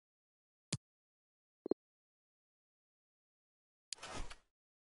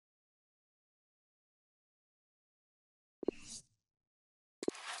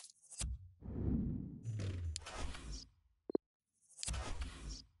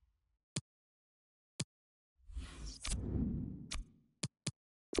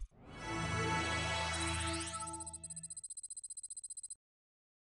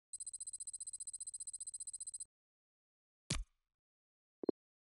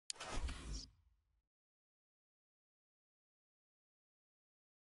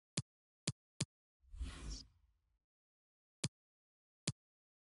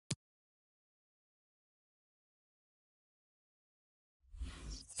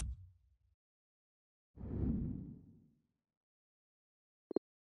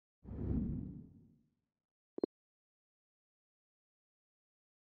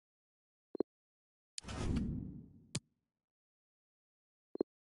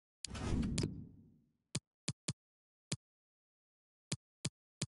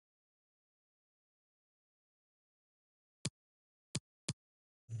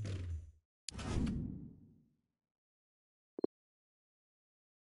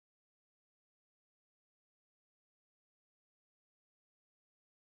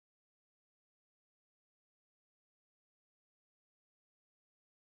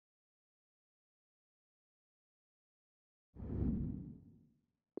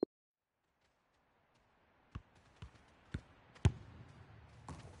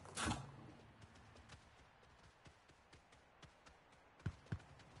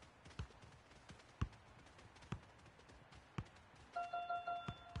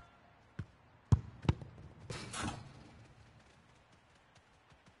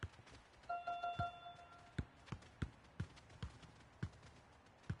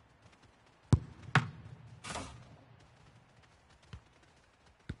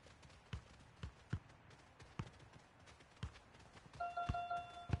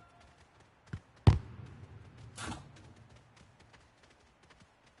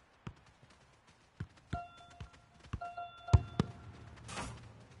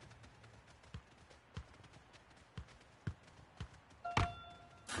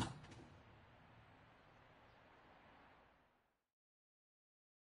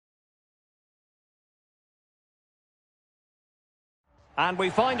And we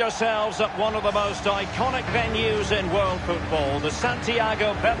find ourselves at one of the most iconic venues in world football, the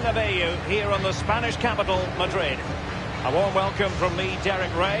Santiago Bernabeu, here in the Spanish capital, Madrid. A warm welcome from me,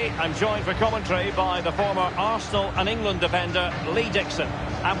 Derek Ray. I'm joined for commentary by the former Arsenal and England defender, Lee Dixon.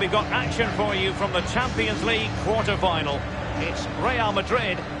 And we've got action for you from the Champions League quarter-final. It's Real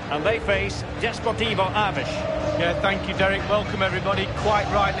Madrid, and they face Deportivo Aves. Yeah, thank you, Derek. Welcome, everybody. Quite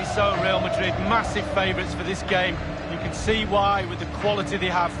rightly so, Real Madrid. Massive favourites for this game. You can see why with the quality they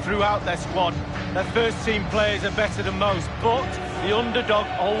have throughout their squad. Their first-team players are better than most, but the underdog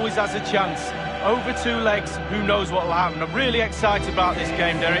always has a chance. Over two legs, who knows what will happen. I'm really excited about this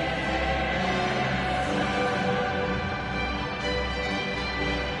game, Derek.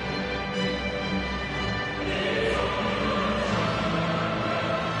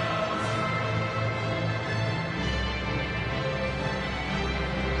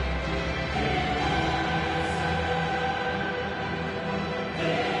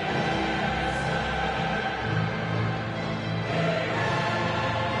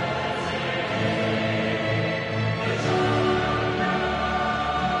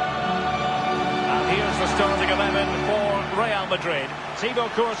 Starting 11 for Real Madrid.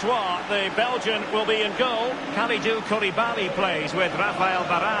 Thibaut Courtois, the Belgian, will be in goal. Kalidou Koulibaly plays with Raphael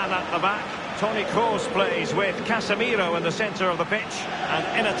Varane at the back. Toni Kroos plays with Casemiro in the centre of the pitch.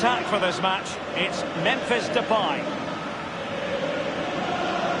 And in attack for this match, it's Memphis Depay.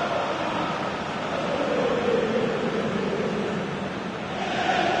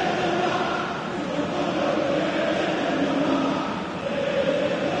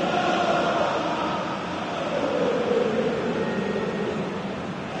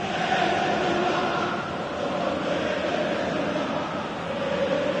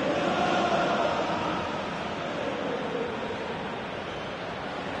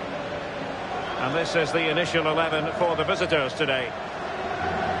 And this is the initial 11 for the visitors today.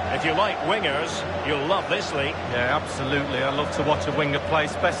 If you like wingers, you'll love this, Lee. Yeah, absolutely. I love to watch a winger play,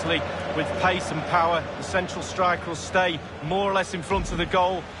 especially with pace and power. The central striker will stay more or less in front of the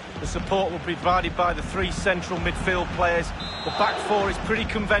goal. The support will be provided by the three central midfield players. The back four is pretty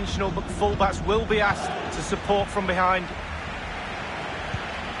conventional, but the fullbacks will be asked to support from behind.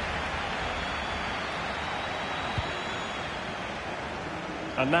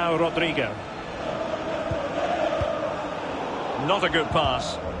 And now Rodrigo. Not a good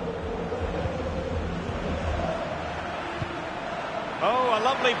pass. Oh, a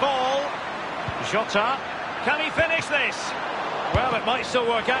lovely ball. Jota. Can he finish this? Well, it might still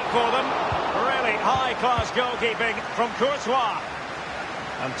work out for them. Really high-class goalkeeping from Courtois.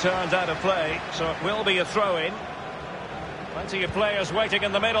 And turned out of play, so it will be a throw-in. Plenty of players waiting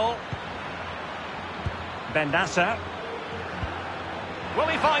in the middle. Bendassa. Will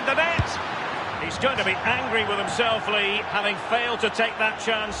he find the net? He's going to be angry with himself, Lee, having failed to take that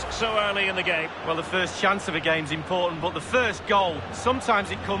chance so early in the game. Well, the first chance of a game's important, but the first goal, sometimes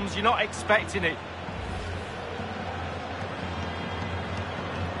it comes, you're not expecting it.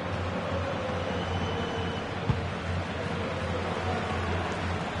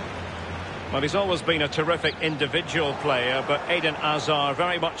 Well, he's always been a terrific individual player, but Eden Hazard,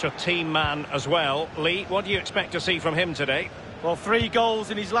 very much a team man as well. Lee, what do you expect to see from him today? Well, 3 goals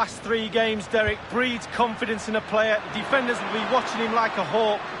in his last 3 games, Derek, breeds confidence in a player. The defenders will be watching him like a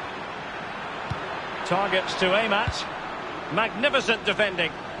hawk. Targets to aim at. Magnificent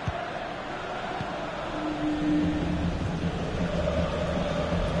defending.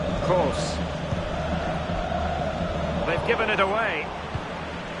 Kroos. They've given it away.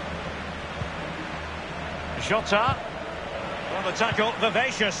 Jota. Well, the tackle,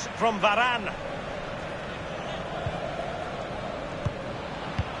 vivacious from Varane.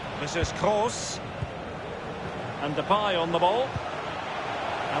 This is Kroos. And Depay on the ball.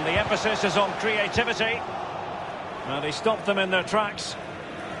 And the emphasis is on creativity. Well, he stopped them in their tracks.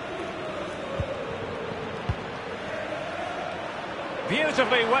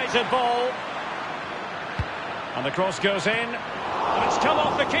 Beautifully weighted ball. And the cross goes in. And it's come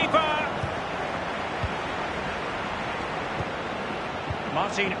off the keeper.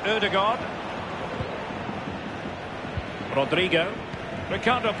 Martin Ødegaard. Rodrigo.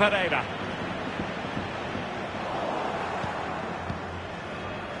 Ricardo Pereira.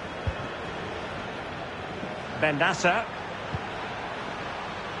 Bendassa.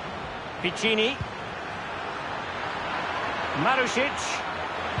 Piccini. Marusic.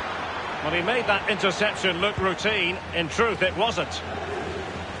 Well, he made that interception look routine. In truth, it wasn't.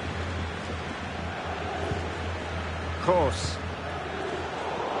 Kroos.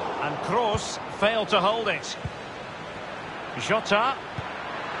 And Kroos failed to hold it. Jota.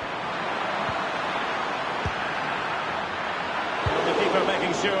 Well, if you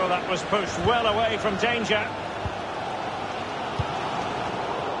sure that was pushed well away from danger.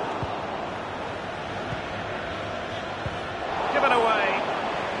 Given away.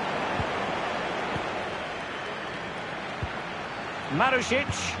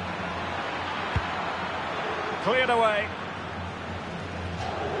 Marusic. Cleared away.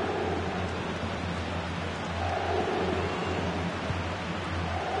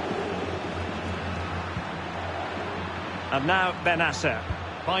 And now Benasser.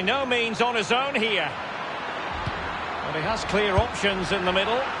 By no means on his own here. But he has clear options in the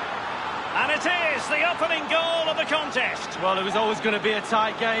middle. And it is the opening goal of the contest. Well, it was always going to be a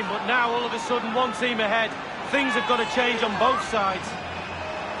tight game, but now all of a sudden one team ahead. Things have got to change on both sides.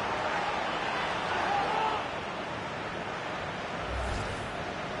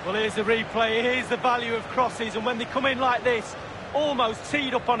 Well, here's the replay. Here's the value of crosses. And when they come in like this, almost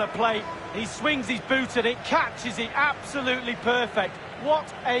teed up on a plate, he swings his boot and it catches it absolutely perfect.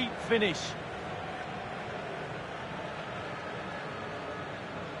 What a finish.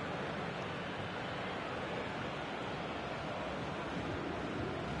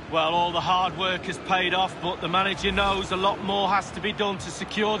 Well, all the hard work has paid off, but the manager knows a lot more has to be done to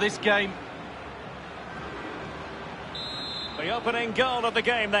secure this game. The opening goal of the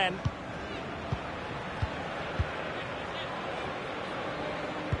game then.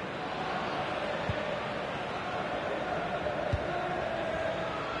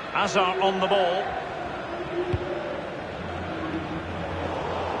 Hazard on the ball.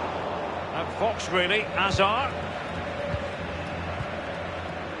 At Fox really, Hazard.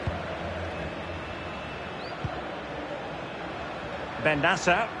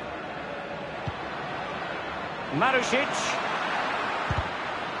 Benasser. Marusic.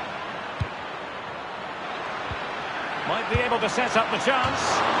 Might be able to set up the chance.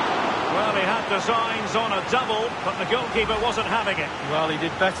 Well, he had designs on a double, but the goalkeeper wasn't having it. Well, he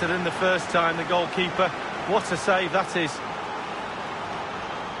did better than the first time, the goalkeeper. What a save that is.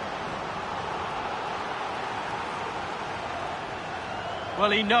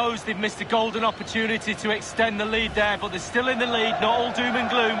 Well, he knows they've missed a golden opportunity to extend the lead there, but they're still in the lead, not all doom and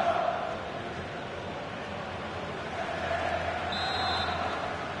gloom.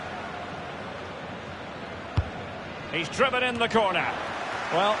 He's driven in the corner.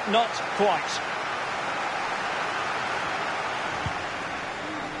 Well, not quite.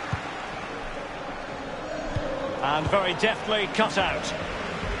 And very deftly cut out.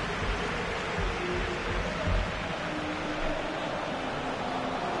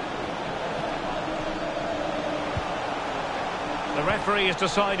 The referee has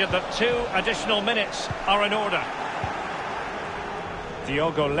decided that 2 additional minutes are in order.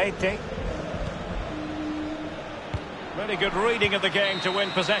 Diogo Leite. Really good reading of the game to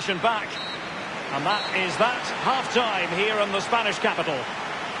win possession back. And that is that. Half-time here in the Spanish capital.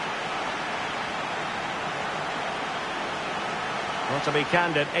 Well, to be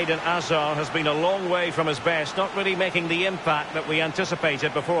candid, Eden Hazard has been a long way from his best, not really making the impact that we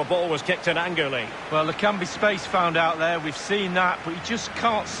anticipated before a ball was kicked in angrily. Well, there can be space found out there, we've seen that, but he just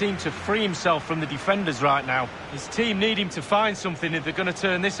can't seem to free himself from the defenders right now. His team need him to find something if they're going to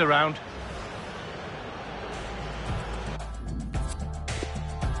turn this around.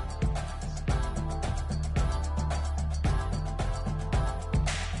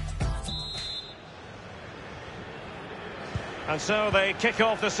 And so they kick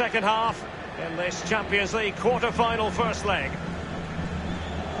off the second half in this Champions League quarter-final first leg.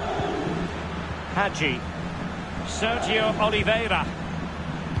 Hadji. Sergio Oliveira.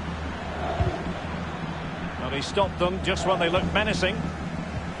 Well, he stopped them just when they looked menacing.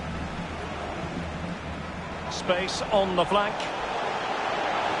 Space on the flank.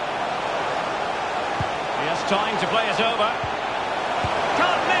 He has time to play it over.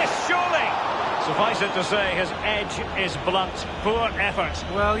 Can't miss, surely! Suffice it to say, his edge is blunt. Poor effort.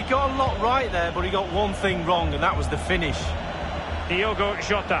 Well, he got a lot right there, but he got one thing wrong, and that was the finish. Diogo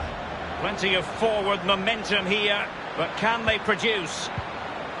Jota. Plenty of forward momentum here, but can they produce?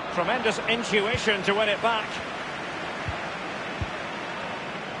 Tremendous intuition to win it back.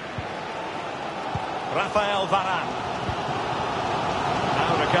 Rafael Varane.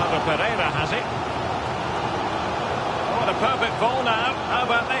 Now Ricardo Pereira has it. What a perfect ball now. How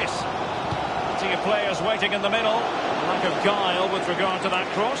about this? Plenty of players waiting in the middle. Lack of guile with regard to that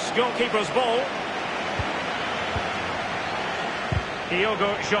cross. Goalkeeper's ball.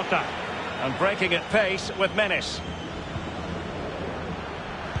 Diogo Jota. And breaking at pace with menace.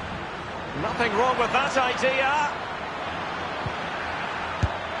 Nothing wrong with that idea.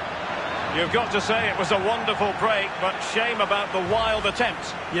 You've got to say it was a wonderful break, but shame about the wild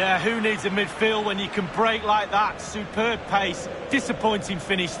attempt. Yeah, who needs a midfield when you can break like that? Superb pace. Disappointing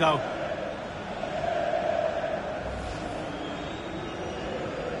finish, though.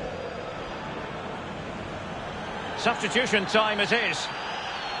 Substitution time it is.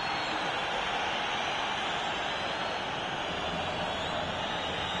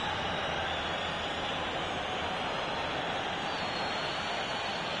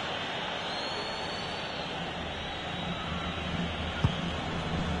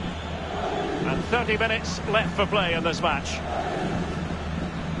 And 30 minutes left for play in this match.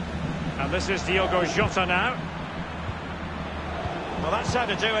 And this is Diogo Jota now. Well, that's how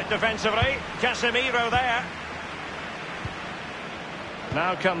to do it defensively. Casemiro there.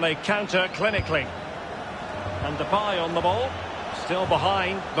 Now can they counter clinically. And Depay on the ball. Still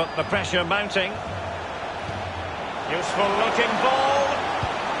behind, but the pressure mounting. Useful looking ball.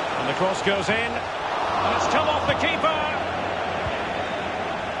 And the cross goes in. And it's come off the keeper.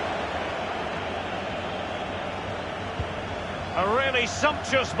 A really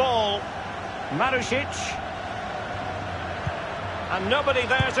sumptuous ball. Marusic. And nobody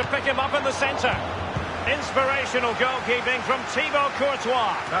there to pick him up in the centre. Inspirational goalkeeping from Thibaut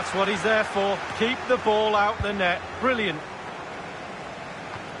Courtois. That's what he's there for. Keep the ball out the net. Brilliant.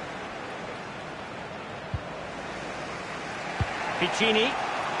 Piccini.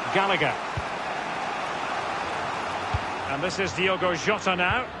 Gallagher. And this is Diogo Jota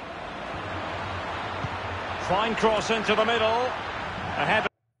now. Fine cross into the middle. Ahead.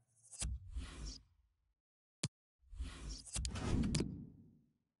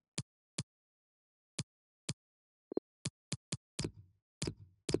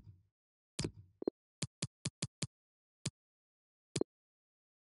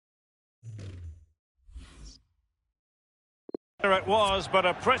 There it was, but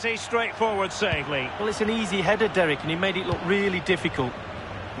a pretty straightforward save, Lee. Well, it's an easy header, Derek, and he made it look really difficult.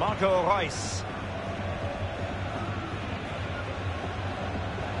 Marco Reus.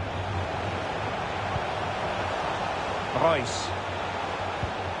 Reus.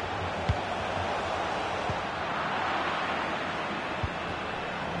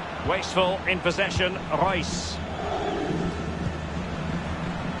 Wasteful in possession, Reus.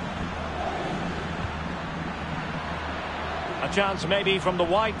 A chance maybe from the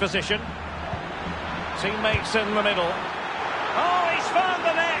wide position. Teammates in the middle. Oh, he's found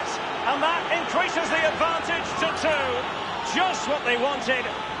the net! And that increases the advantage to 2. Just what they wanted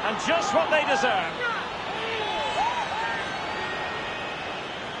and just what they deserve.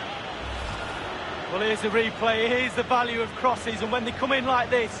 Well, here's the replay. Here's the value of crosses. And when they come in like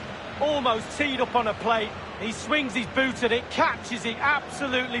this, almost teed up on a plate, he swings his boot at it, catches it,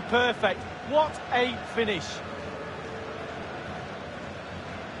 absolutely perfect. What a finish.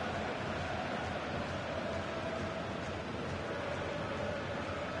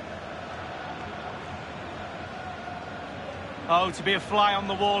 Oh, to be a fly on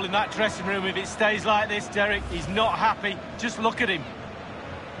the wall in that dressing room if it stays like this, Derek. He's not happy. Just look at him.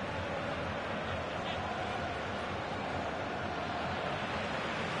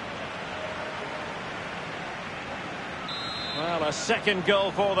 Well, a second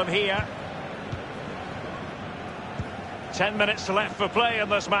goal for them here. 10 minutes left for play in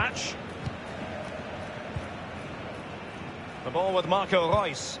this match. The ball with Marco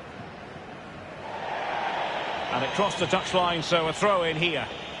Reus. And it crossed the touchline, so a throw in here.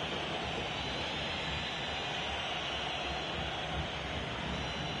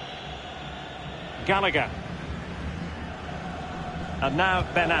 Gallagher. And now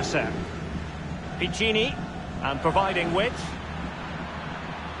Benasser. Piccini. And providing width.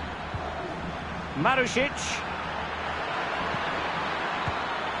 Marusic.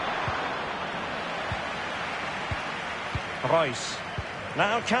 Reus.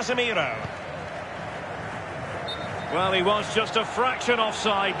 Now Casemiro. Well, he was just a fraction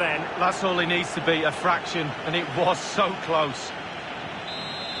offside then. That's all he needs to be, a fraction, and it was so close.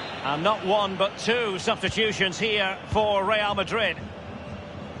 And not one but 2 substitutions here for Real Madrid.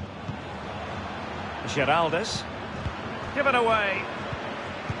 Geraldes. Given away.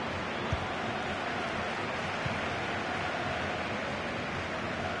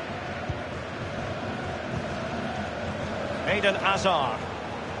 Eden Hazard.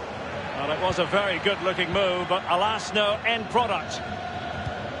 Well, it was a very good-looking move, but alas, no end product.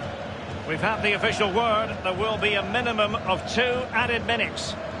 We've had the official word. There will be a minimum of 2 added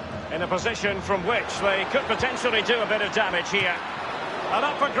minutes in a position from which they could potentially do a bit of damage here. And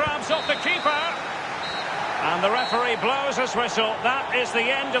up for grabs off the keeper. And the referee blows his whistle. That is the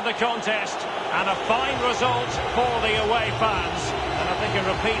end of the contest. And a fine result for the away fans. And if they can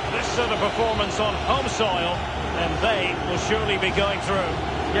repeat this sort of performance on home soil, then they will surely be going through.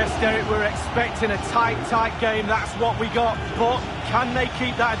 Yes, Derek, we're expecting a tight game. That's what we got. But can they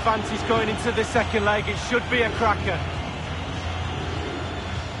keep that advantage going into the second leg? It should be a cracker.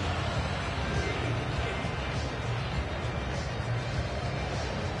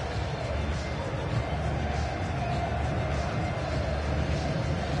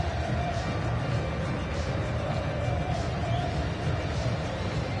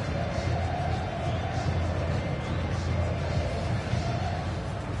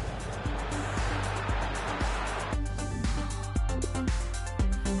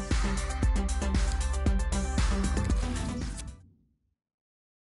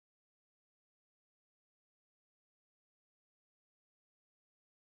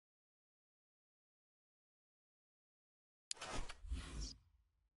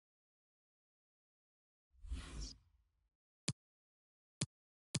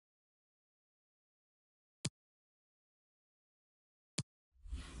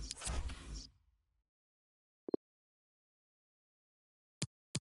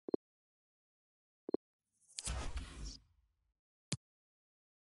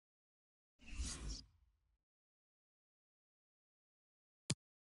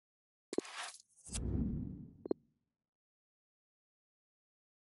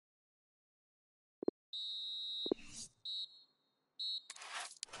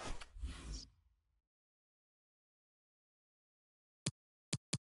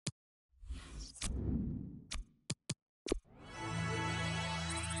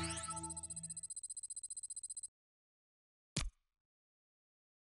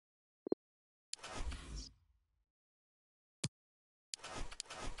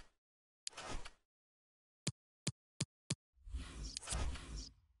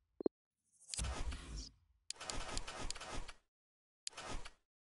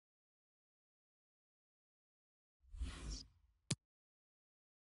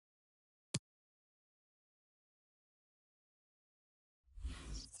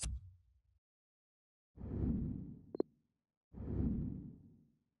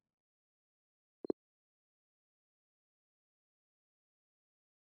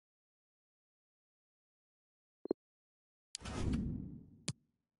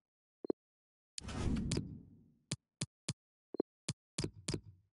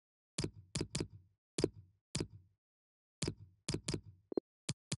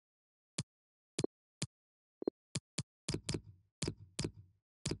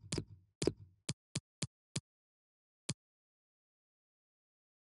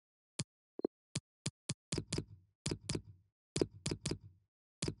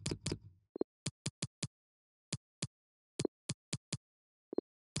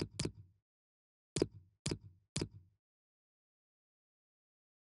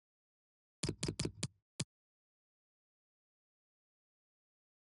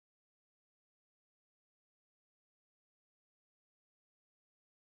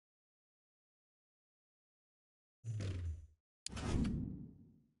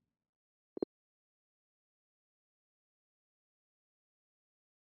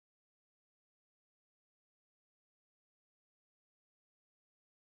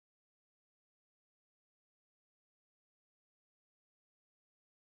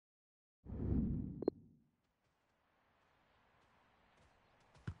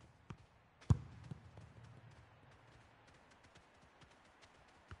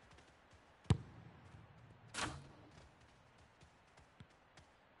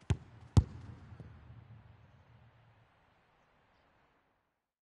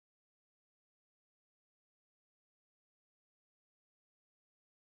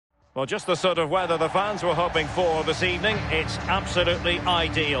 Well, just the sort of weather the fans were hoping for this evening. It's absolutely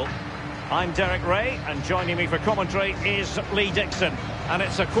ideal. I'm Derek Ray, and joining me for commentary is Lee Dixon. And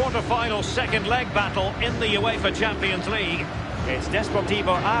it's a quarter-final second leg battle in the UEFA Champions League. It's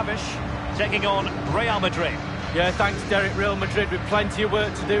Deportivo Aves taking on Real Madrid. Yeah, thanks, Derek. Real Madrid with plenty of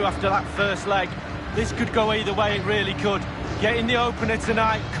work to do after that first leg. This could go either way, it really could. Getting the opener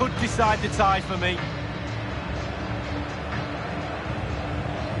tonight could decide the tie for me.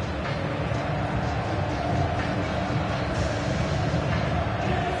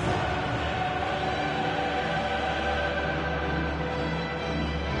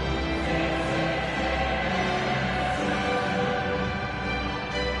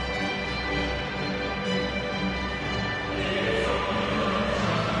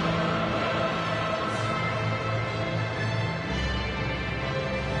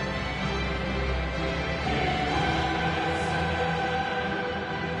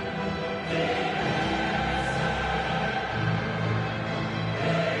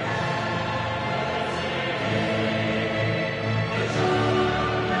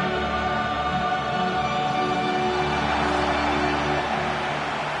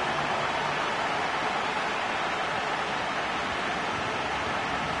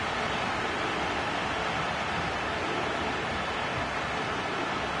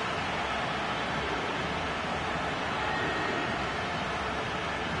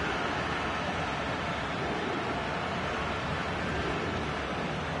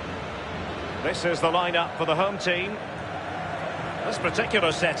 This is the lineup for the home team. This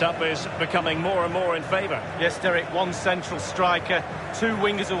particular setup is becoming more and more in favour. Yes, Derek, one central striker, two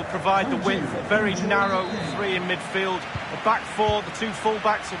wingers who will provide the width, a very narrow three in midfield. A back four, the two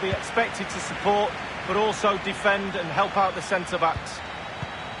full-backs will be expected to support, but also defend and help out the centre-backs.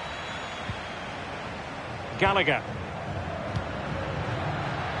 Gallagher.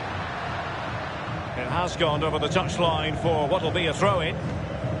 It has gone over the touchline for what will be a throw-in.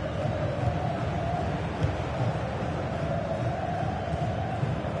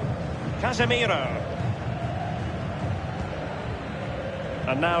 Casemiro.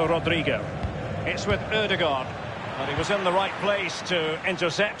 And now Rodrigo. It's with Ødegaard. But he was in the right place to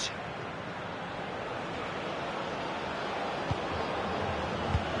intercept.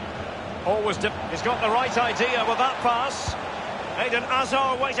 Always he's got the right idea with that pass. Eden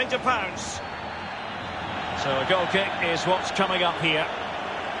Hazard waiting to pounce. So a goal kick is what's coming up here.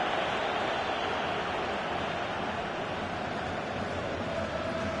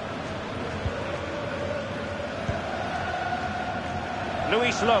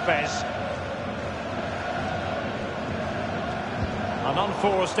 Luis Lopez. An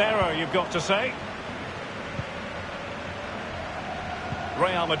unforced error, you've got to say.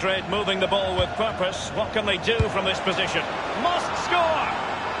 Real Madrid moving the ball with purpose. What can they do from this position? Must score!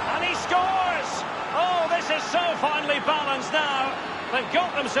 And he scores! Oh, this is so finely balanced now. They've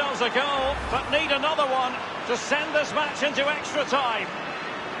got themselves a goal, but need another one to send this match into extra time.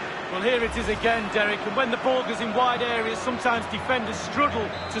 Well, here it is again, Derek, and when the ball goes in wide areas, sometimes defenders struggle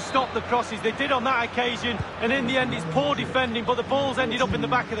to stop the crosses. They did on that occasion, and in the end it's poor defending, but the ball's ended up in the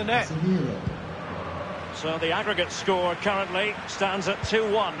back of the net. So the aggregate score currently stands at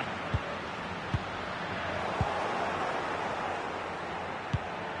 2-1.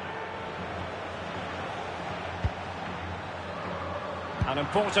 An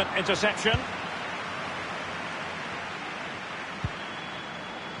important interception.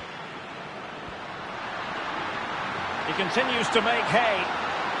 He continues to make hay.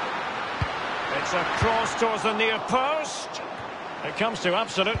 It's a cross towards the near post. It comes to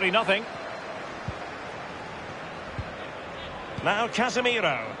absolutely nothing. Now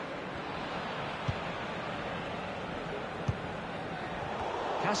Casemiro.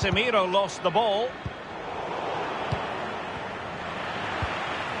 Casemiro lost the ball.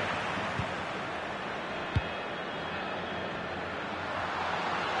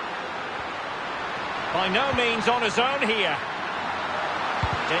 By no means on his own here.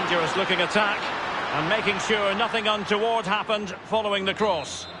 Dangerous looking attack and making sure nothing untoward happened following the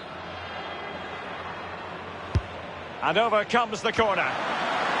cross. And over comes the corner.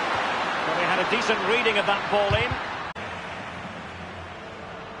 Well, they had a decent reading of that ball in.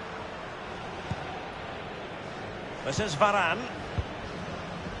 This is Varane.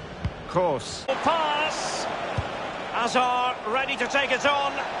 Cross. Pass. Hazard ready to take it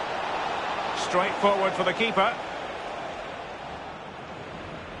on. Straight forward for the keeper.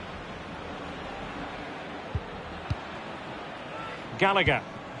 Gallagher.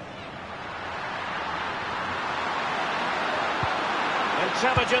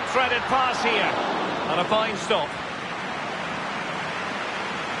 Intelligent threaded pass here. And a fine stop.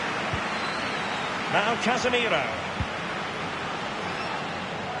 Now Casemiro.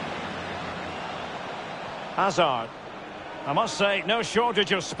 Hazard. I must say, no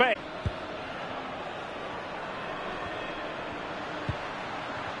shortage of space.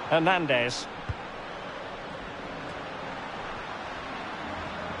 Hernandez.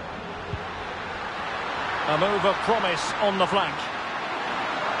 A move of promise on the flank.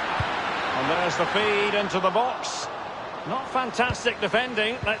 And there's the feed into the box. Not fantastic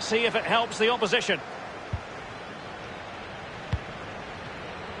defending. Let's see if it helps the opposition.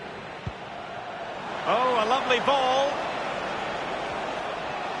 Oh, a lovely ball.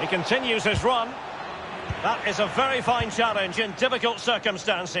 He continues his run. That is a very fine challenge in difficult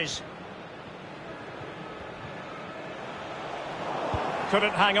circumstances.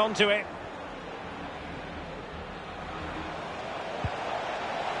 Couldn't hang on to it.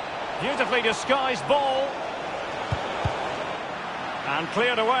 Beautifully disguised ball. And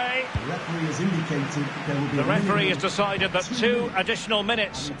cleared away. The referee has indicated there will be the referee has decided that 2 additional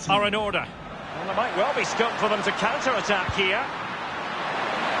minutes are in order. And there might well be scope for them to counter-attack here.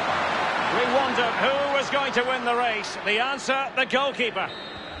 We wondered who was going to win the race. The answer, the goalkeeper.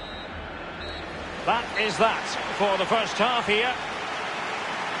 That is that for the first half here.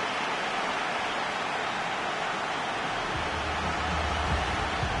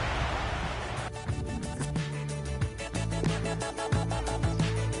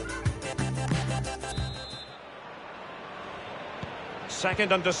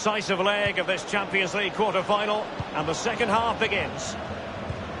 second and decisive leg of this Champions League quarter-final, and the second half begins.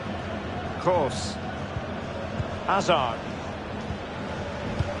 Kroos. Hazard.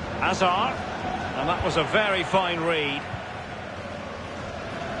 Hazard. And that was a very fine read.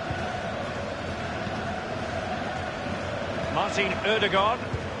 Martin Ødegaard.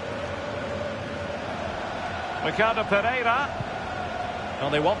 Ricardo Pereira. Well,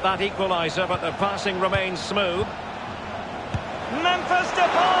 they want that equaliser, but the passing remains smooth. Memphis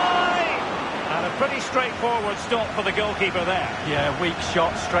Depay! And a pretty straightforward stop for the goalkeeper there. Yeah, weak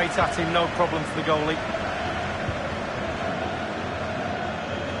shot, straight at him, no problem for the goalie.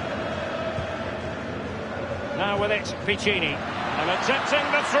 Now with it, Piccini. And attempting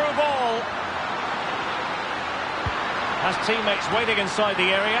the through ball. Has teammates waiting inside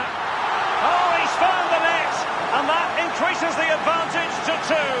the area. Oh, he's found the net! And that increases the advantage to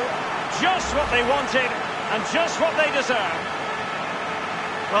 2. Just what they wanted, and just what they deserve.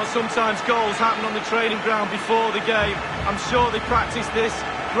 Well, sometimes goals happen on the training ground before the game. I'm sure they practiced this.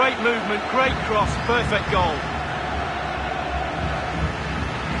 Great movement, great cross, perfect goal.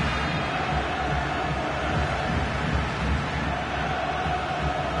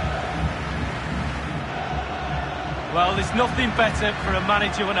 Well, there's nothing better for a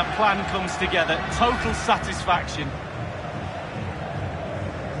manager when a plan comes together. Total satisfaction.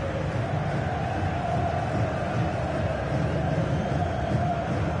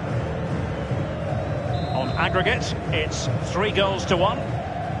 On aggregate, it's 3-1.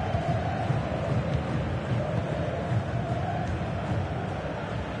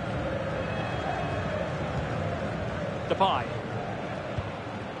 Depay.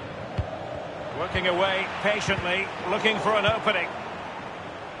 Working away patiently, looking for an opening.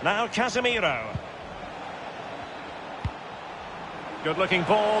 Now Casemiro. Good-looking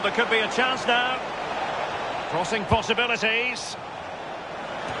ball, there could be a chance now. Crossing possibilities.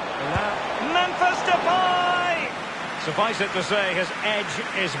 And now Memphis Depay! Suffice it to say, his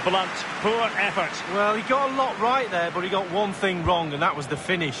edge is blunt. Poor effort. Well, he got a lot right there, but he got one thing wrong, and that was the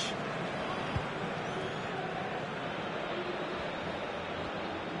finish.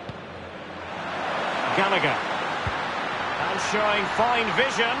 Gallagher. And showing fine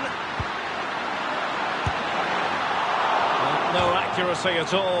vision. No accuracy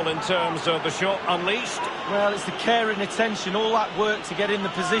at all in terms of the shot unleashed. Well, it's the care and attention, all that work to get in the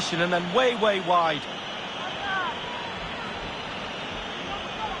position, and then way, way wide.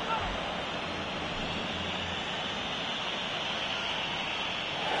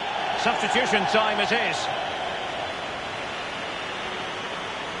 Substitution time it is.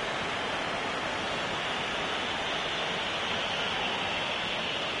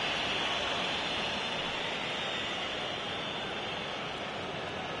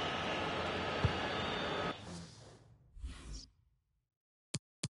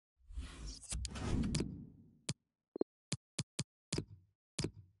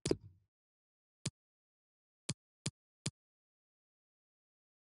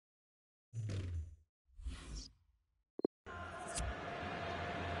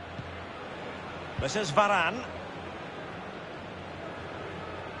 This is Varane.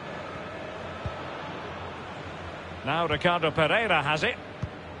 Now Ricardo Pereira has it.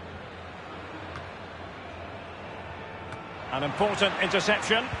 An important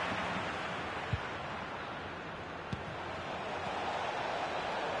interception.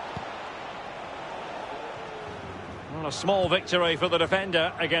 Well, a small victory for the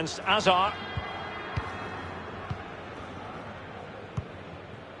defender against Hazard.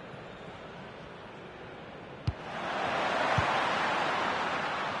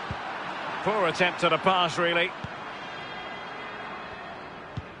 Poor attempt at a pass, really.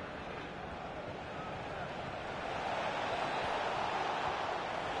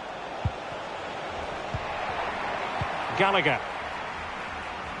 Gallagher.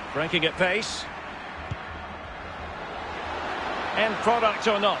 Breaking at pace. End product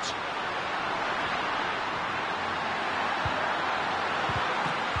or not?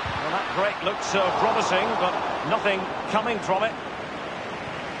 Well, that break looked so promising, but nothing coming from it.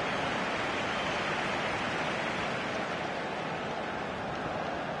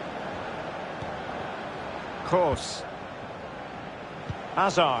 Kroos.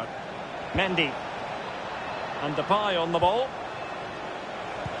 Hazard. Mendy. And Depay on the ball.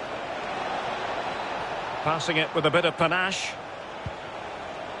 Passing it with a bit of panache.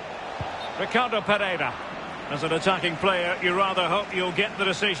 Ricardo Pereira. As an attacking player, you rather hope you'll get the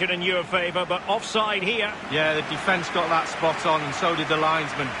decision in your favour, but offside here. Yeah, the defence got that spot on, and so did the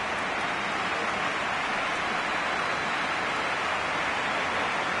linesman.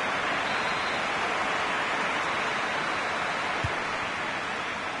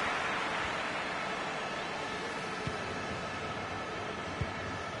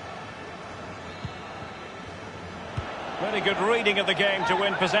 Very good reading of the game to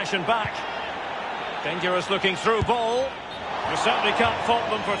win possession back. Dangerous looking through ball. You certainly can't fault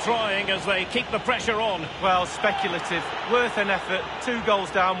them for trying as they keep the pressure on. Well, speculative. Worth an effort. 2 goals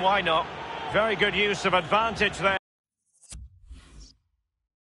down, why not? Very good use of advantage there.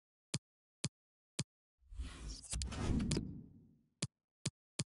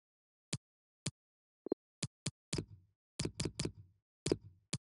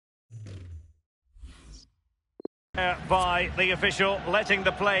 By the official letting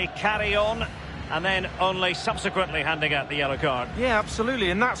the play carry on and then only subsequently handing out the yellow card. Yeah, absolutely,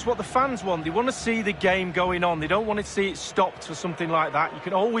 and that's what the fans want. They want to see the game going on. They don't want to see it stopped for something like that. You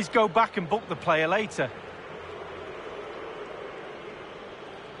can always go back and book the player later.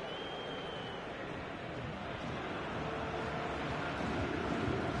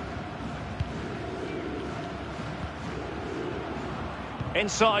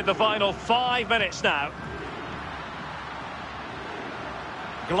 Inside the final 5 minutes now.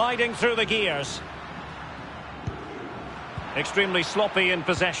 Gliding through the gears. Extremely sloppy in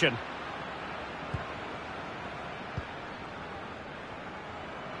possession.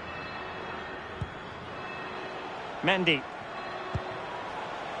 Mendy.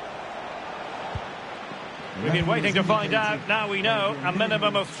 We've been waiting to find out. Now we know. A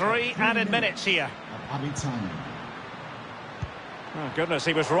minimum of 3 added minutes here. Oh, goodness,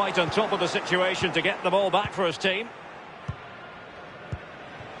 he was right on top of the situation to get the ball back for his team.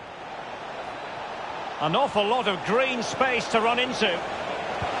 An awful lot of green space to run into.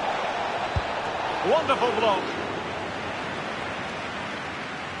 Wonderful block.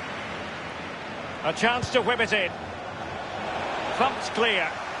 A chance to whip it in. Thumped clear.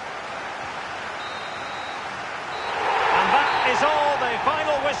 And that is all. The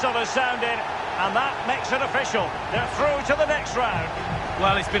final whistle has sounded, and that makes it official. They're through to the next round.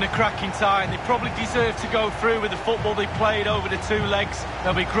 Well, it's been a cracking tie, and they probably deserve to go through with the football they played over the 2 legs.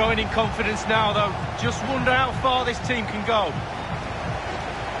 They'll be growing in confidence now, though. Just wonder how far this team can go.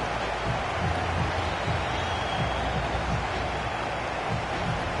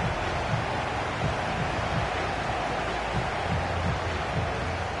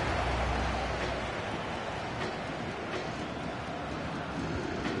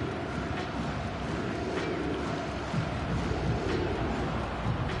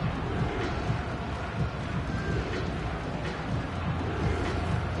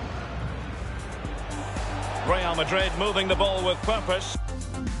 Real Madrid moving the ball with purpose.